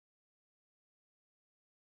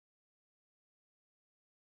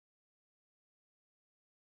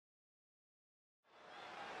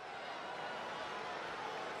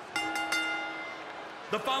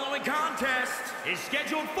The following contest is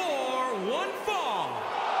scheduled for one fall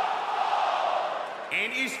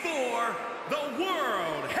and is for the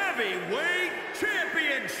World Heavyweight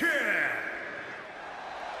Championship.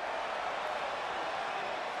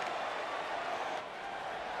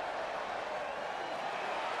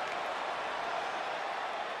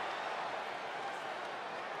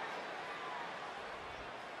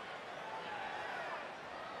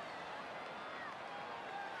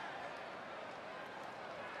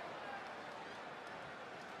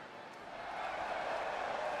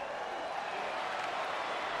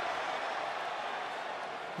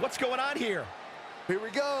 What's going on here? Here we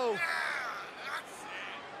go.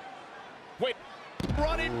 Wait,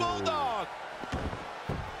 running bulldog.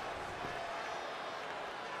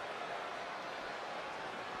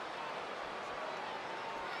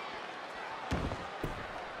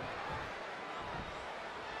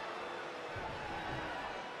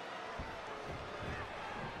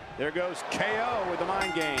 There goes KO with the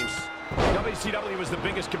mind games. WCW was the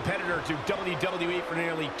biggest competitor to WWE for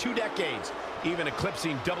nearly 2 decades, even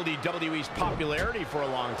eclipsing WWE's popularity for a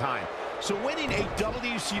long time. So winning a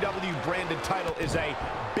WCW branded title is a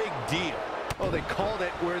big deal. Oh, they called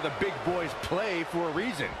it where the big boys play for a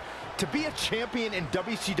reason. To be a champion in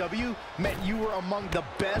WCW meant you were among the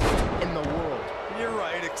best in the world. You're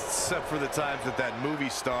right, except for the times that that movie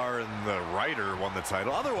star and the writer won the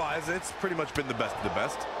title. Otherwise, it's pretty much been the best of the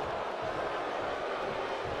best.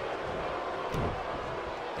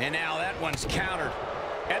 And now that one's countered.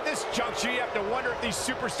 At this juncture, you have to wonder if these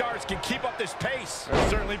superstars can keep up this pace. They're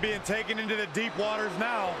certainly being taken into the deep waters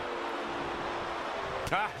now.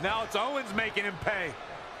 Now it's Owens making him pay.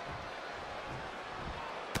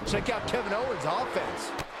 Check out Kevin Owens'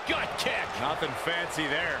 offense. Gut kick. Nothing fancy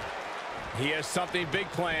there. He has something big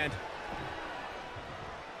planned.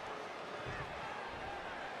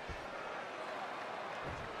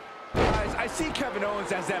 Guys, I see Kevin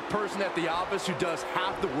Owens as that person at the office who does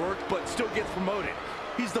half the work but still gets promoted.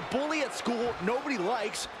 He's the bully at school nobody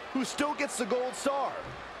likes who still gets the gold star.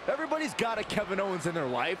 Everybody's got a Kevin Owens in their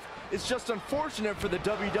life. It's just unfortunate for the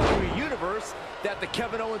WWE Universe that the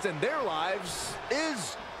Kevin Owens in their lives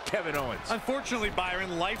is Kevin Owens. Unfortunately,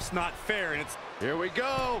 Byron, life's not fair, and it's... Here we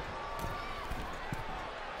go.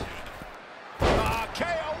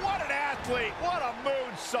 KO, what an athlete. What a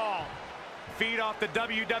moonsault. Feed off the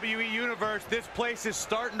WWE Universe. This place is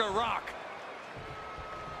starting to rock.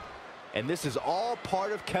 And this is all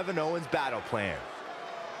part of Kevin Owens' battle plan.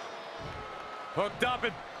 Hooked up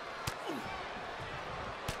and...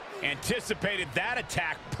 Anticipated that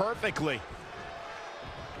attack perfectly.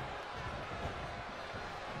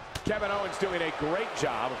 Kevin Owens doing a great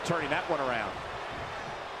job of turning that one around.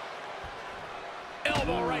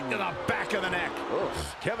 Elbow right to the back of the neck.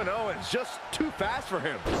 Oof, Kevin Owens just too fast for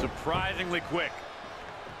him. Surprisingly quick.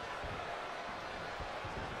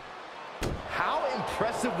 How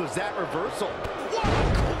impressive was that reversal? What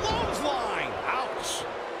a clothesline! Ouch!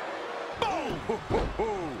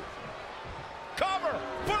 Boom! Cover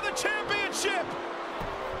for the championship!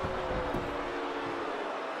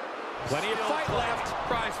 Plenty of fight left.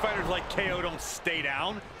 Prize fighters like KO don't stay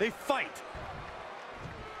down. They fight.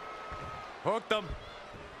 Hooked them.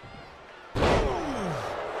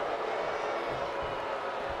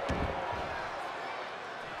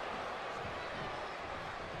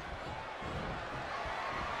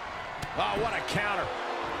 Oh, what a counter.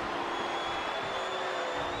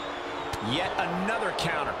 Yet another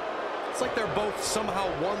counter. It's like they're both somehow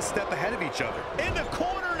one step ahead of each other. In the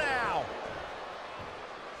corner now.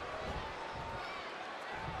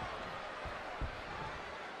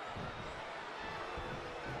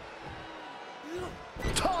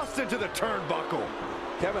 Tossed into the turnbuckle.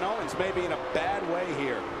 Kevin Owens may be in a bad way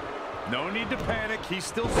here. No need to panic. He's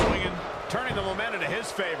still swinging. Turning the momentum to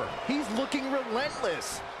his favor. He's looking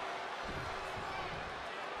relentless.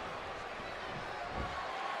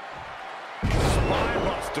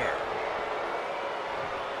 Spinebuster.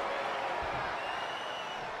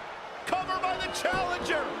 Cover by the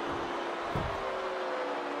challenger.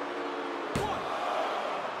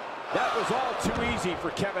 That was all too easy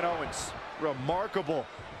for Kevin Owens. Remarkable.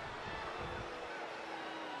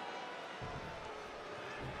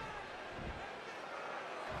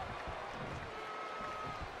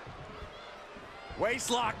 Waist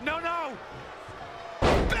lock. No, no.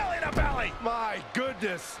 Belly to belly. My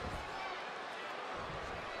goodness.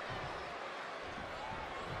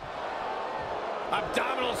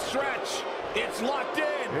 Abdominal stretch. It's locked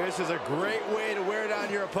in. This is a great way to wear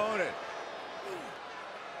down your opponent.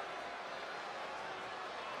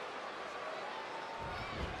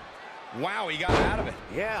 Wow, he got out of it.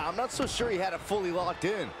 Yeah, I'm not so sure he had it fully locked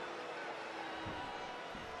in.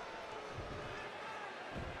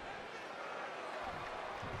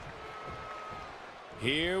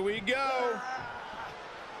 Here we go.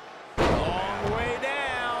 Long way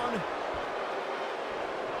down.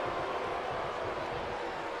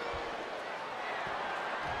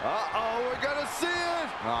 Uh-oh, we're gonna see it.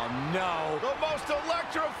 Oh, no. The most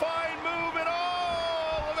electrifying move in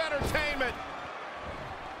all of entertainment.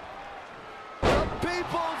 The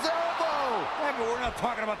people's elbow. Yeah, but we're not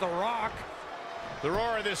talking about The Rock. The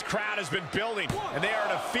roar of this crowd has been building, and they are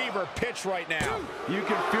at a fever pitch right now. You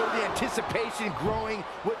can feel the anticipation growing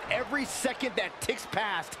with every second that ticks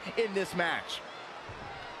past in this match.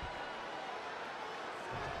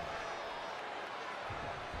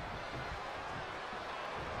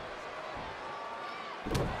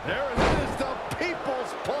 There it is, the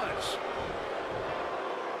people's punch.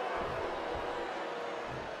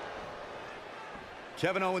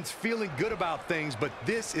 Kevin Owens feeling good about things, but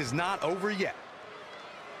this is not over yet.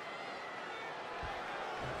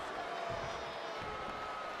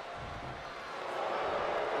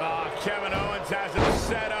 Kevin Owens has it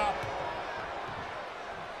set up.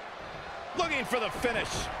 Looking for the finish.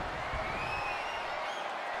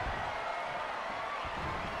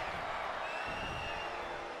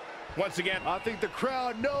 Once again, I think the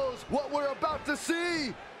crowd knows what we're about to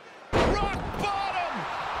see. rock bottom.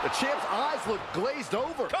 The champ's eyes look glazed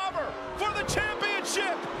over. Cover for the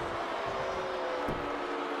championship.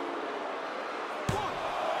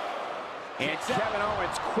 And Kevin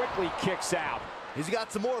Owens quickly kicks out. He's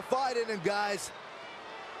got some more fight in him, guys.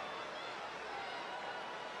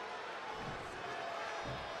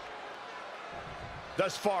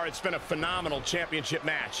 Thus far, it's been a phenomenal championship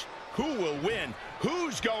match. Who will win?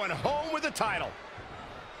 Who's going home with the title?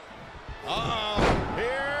 Uh-oh.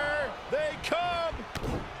 Here they come.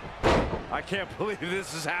 I can't believe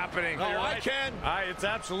this is happening. Oh, I can. It's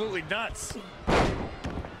absolutely nuts.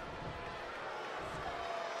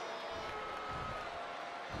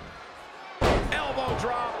 Elbow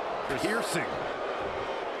drop. Piercing.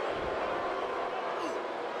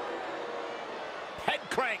 Head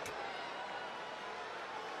crank.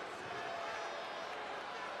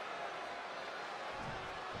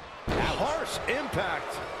 Harsh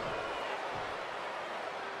impact.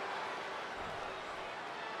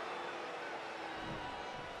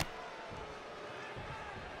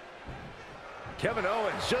 Kevin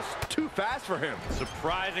Owens just too fast for him.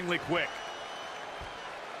 Surprisingly quick.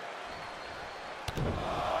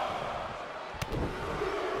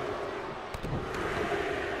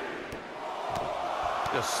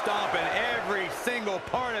 Just stomping every single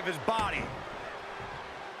part of his body.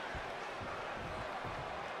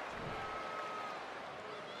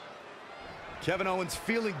 Kevin Owens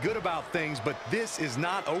feeling good about things, but this is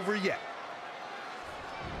not over yet.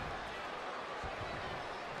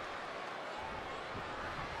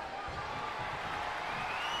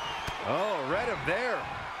 Oh, read him there.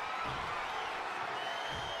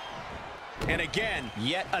 And again,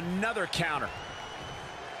 yet another counter.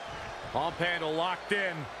 Pump handle locked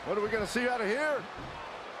in. What are we going to see out of here?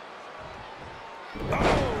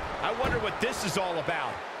 Oh, I wonder what this is all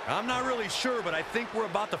about. I'm not really sure, but I think we're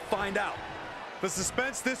about to find out. The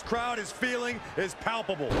suspense this crowd is feeling is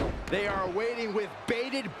palpable. They are waiting with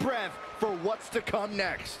bated breath for what's to come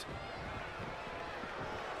next.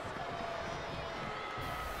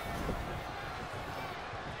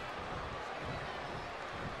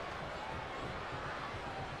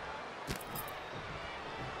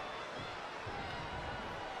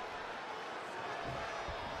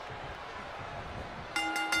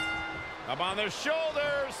 Up on their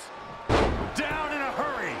shoulders. Down in a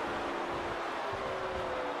hurry.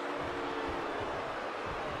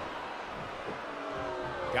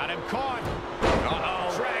 Got him caught.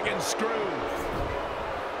 Uh-oh. Dragon screw.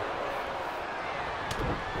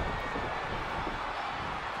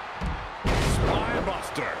 Spine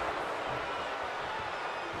buster.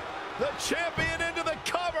 The champion into the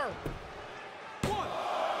cover.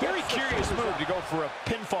 Very curious move to go for a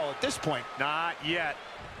pinfall at this point. Not yet.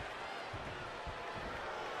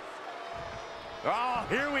 Oh,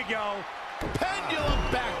 here we go. Pendulum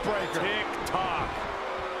backbreaker. Tick-tock.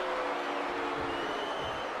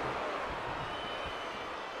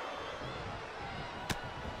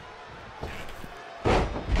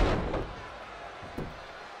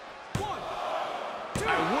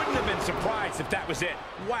 I wouldn't have been surprised if that was it.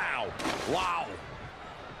 Wow. Wow.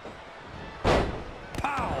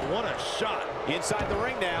 Pow, what a shot. Inside the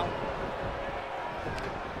ring now.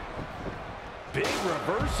 Big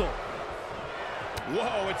reversal.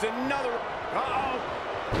 Whoa, it's another. Uh-oh.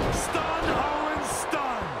 Stun, Owen,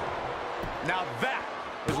 stun. Now that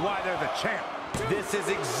is why they're the champ. This is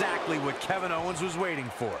exactly what Kevin Owens was waiting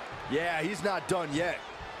for. Yeah, he's not done yet.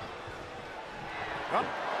 Oh.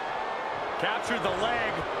 Captured the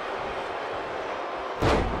leg.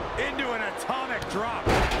 Into an atomic drop.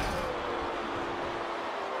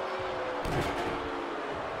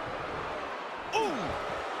 Ooh!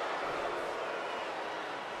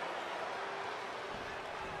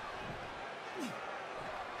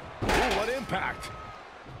 Ooh, what impact!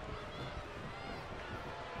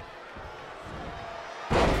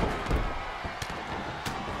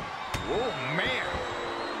 Oh, man!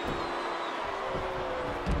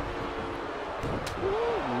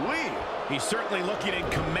 Ooh-wee! He's certainly looking in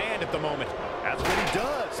command at the moment. That's what he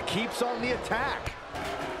does. Keeps on the attack.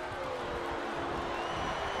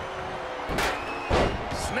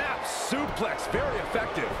 Snap suplex. Very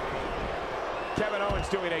effective. Kevin Owens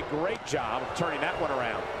doing a great job of turning that one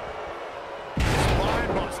around.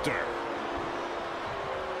 Spine buster.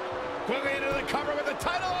 Quickly into the cover with the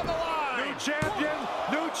title on the line. New champion.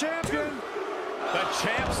 New champion. The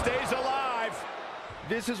champ stays alive.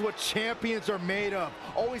 This is what champions are made of.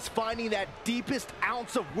 Always finding that deepest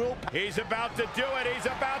ounce of willpower. He's about to do it. He's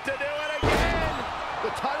about to do it again. The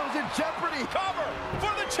title's in jeopardy. Cover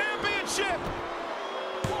for the championship.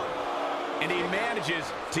 And he manages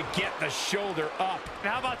to get the shoulder up.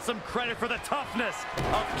 How about some credit for the toughness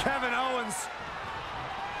of Kevin Owens?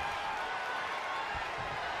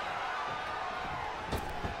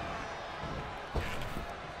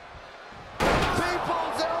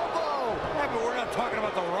 People's elbow. Yeah, but we're not talking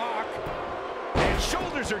about The Rock. And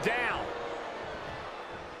shoulders are down.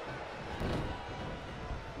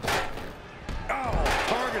 Oh,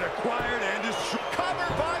 target acquired and destroyed.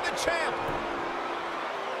 Covered by the champ.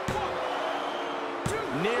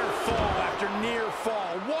 Near fall after near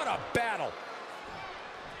fall. What a battle.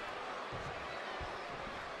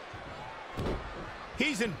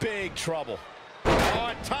 He's in big trouble.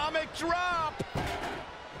 Oh, atomic drop.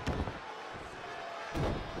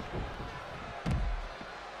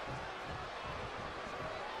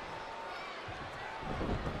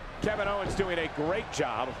 Kevin Owens doing a great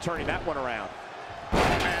job of turning that one around.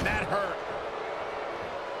 Man, that hurt.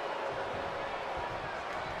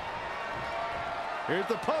 Here's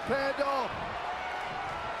the pump handle.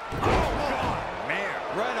 Oh, God,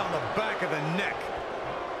 man. Right on the back of the neck.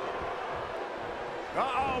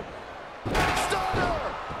 Uh-oh. Stunner!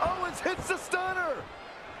 Owens hits the stunner.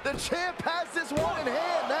 The champ has this one in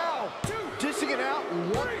hand now. Dishing it out.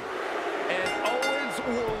 One. And Owens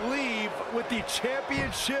will leave with the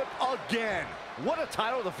championship again. What a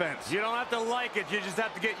title defense. You don't have to like it. You just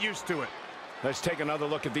have to get used to it. Let's take another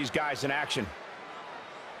look at these guys in action.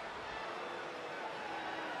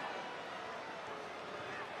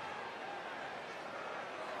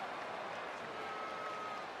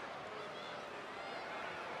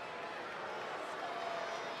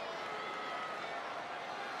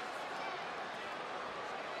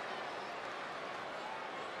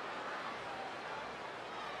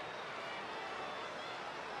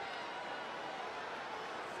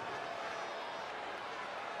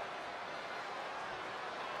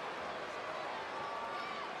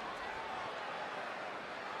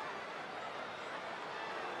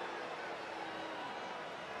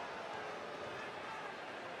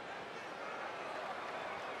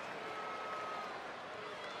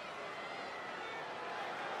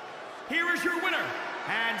 Here is your winner,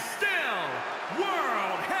 and still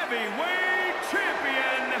World Heavyweight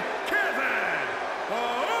Champion, Kevin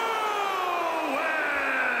Owens!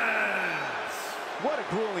 What a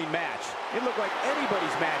grueling match. It looked like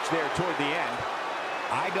anybody's match there toward the end.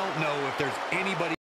 I don't know if there's anybody